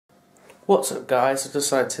What's up guys, I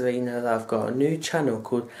decided to let you know that I've got a new channel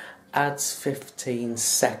called Ads 15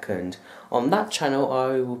 Second. On that channel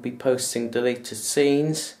I will be posting deleted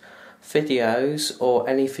scenes, videos, or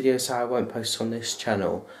any videos that I won't post on this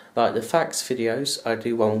channel. Like the facts videos, I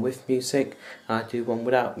do one with music and I do one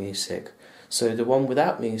without music. So the one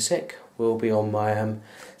without music will be on my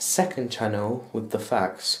second channel with the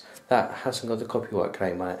facts. That hasn't got a copyright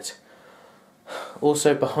claim on it.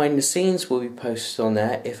 Also, behind the scenes will be posted on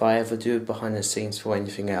there if I ever do behind the scenes for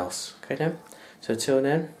anything else. Okay then? So till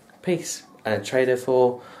then, peace. And a trailer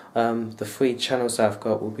for the 3 channels that I've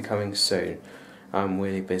got will be coming soon. I'm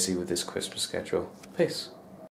really busy with this Christmas schedule. Peace.